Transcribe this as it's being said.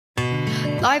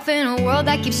Life in a world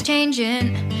that keeps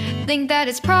changing. Think that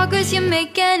it's progress you're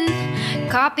making.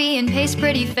 Copy and paste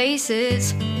pretty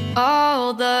faces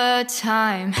all the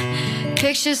time.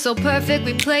 Pictures so perfect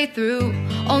we play through,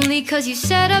 only cause you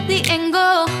set up the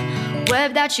angle.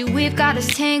 Web that you weave got us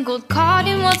tangled, caught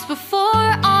in what's before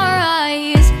our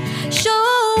eyes.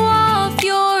 Show off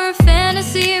your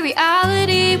fantasy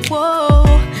reality, whoa,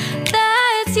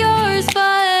 that's yours,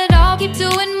 but I'll keep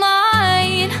doing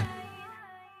mine.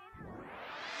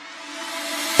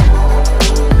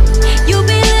 You'll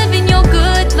be living your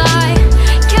good life,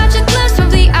 catch a glimpse from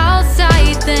the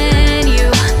outside, then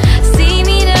you see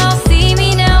me now, see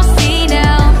me now, see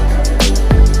now.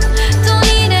 Don't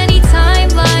need any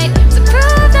timeline to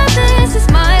prove that this is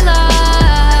my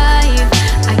life.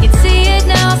 I can see it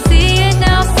now, see it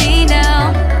now, see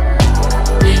now.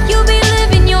 You'll be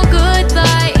living your good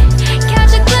life,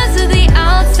 catch a glimpse of the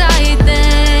outside,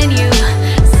 then you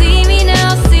see me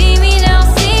now, see me now,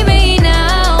 see me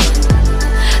now.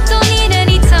 Don't need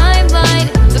any timeline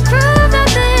to prove that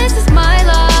this is my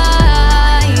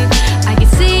life. I can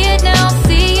see it now,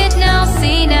 see it now,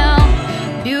 see now.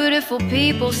 Beautiful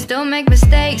people still make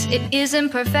mistakes. It isn't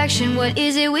perfection, what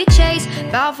is it we chase?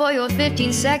 Bow for your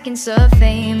 15 seconds of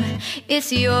fame.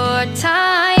 It's your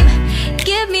time.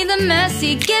 Give me the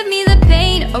messy, give me the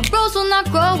pain. A rose will not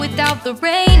grow without the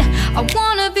rain. I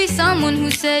wanna be someone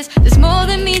who says there's more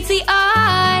than meets the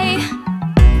eye.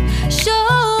 Show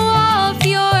off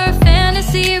your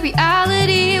fantasy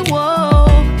reality, whoa,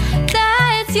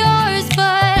 that's yours,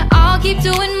 but I'll keep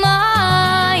doing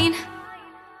mine.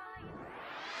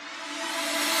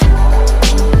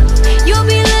 You'll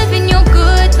be living your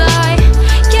good life,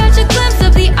 catch a glimpse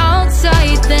of the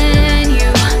outside, then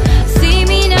you see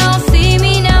me now, see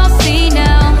me now, see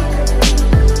now.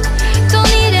 Don't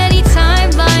need any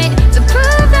timeline to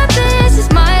prove that this is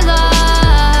my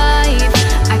life.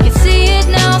 I can see it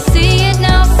now, see it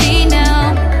now, see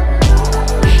now.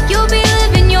 You'll be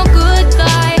living your good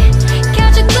life,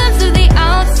 catch a glimpse of the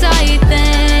outside,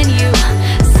 then you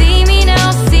see me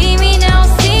now, see me now,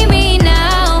 see me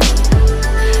now.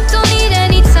 Don't need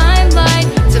any timeline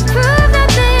to prove that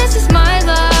this is my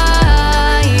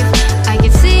life. I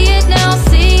can see it now,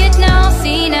 see it now,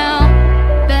 see now.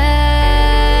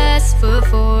 Best foot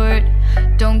forward,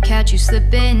 don't catch you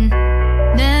slipping.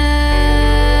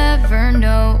 Never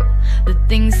know the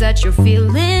things that you're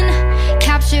feeling.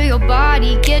 Capture your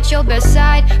body, get your best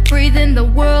side. Breathe in the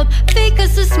world, fake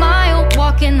us a smile.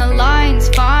 Walking the lines,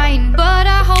 fine, but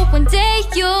I hope one day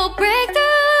you'll break through.